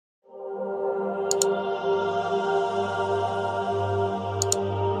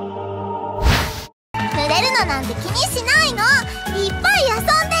気にしないの。いっぱい遊ん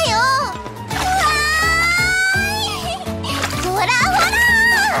でよ。うわーい。ほらほら。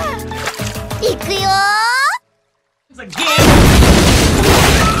行くよ。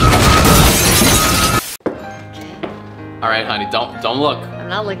All right, honey, don't look. I'm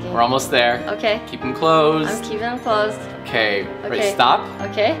not looking. We're almost there. Okay. Keep them closed. I'm keeping them closed. Okay. Okay. Ready? Stop.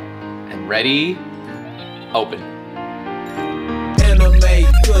 Okay. And ready. Open. Anime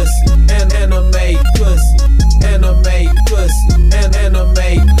pussy, anime pussy, anime pussy,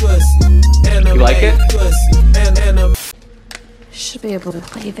 anime pussy, anime You like it? pussy, anime. Should be able to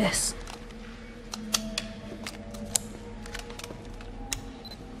play this.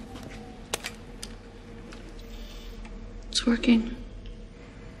 It's working.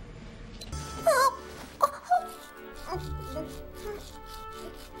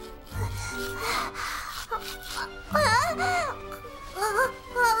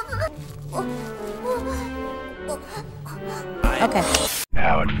 Okay.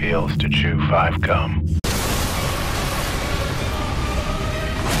 How it feels to chew 5 gum.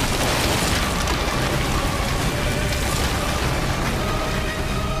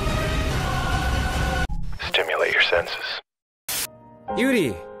 Stimulate your senses.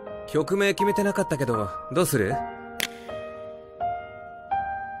 Yuri, 曲名決めてなかったけど、どうする？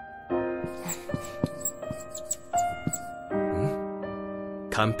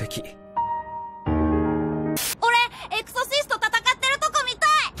完璧。俺、エクソシスト戦ってるとこ見た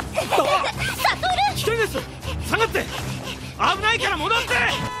い。サトル。危険です。下がって。危ないから戻って。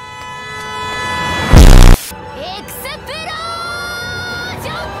エクスプロージ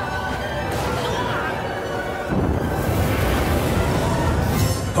ョ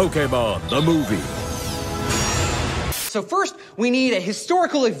ン。Pokémon the movie. So first, we need a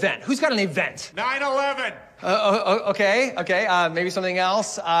historical event. Who's got an event? 9/11. Okay. Maybe something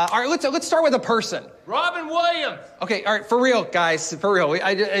else. All right, let's start with a person. Robin Williams. Okay, all right, for real, guys, for real.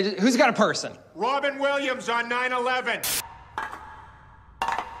 Who's got a person? Robin Williams on 9/11.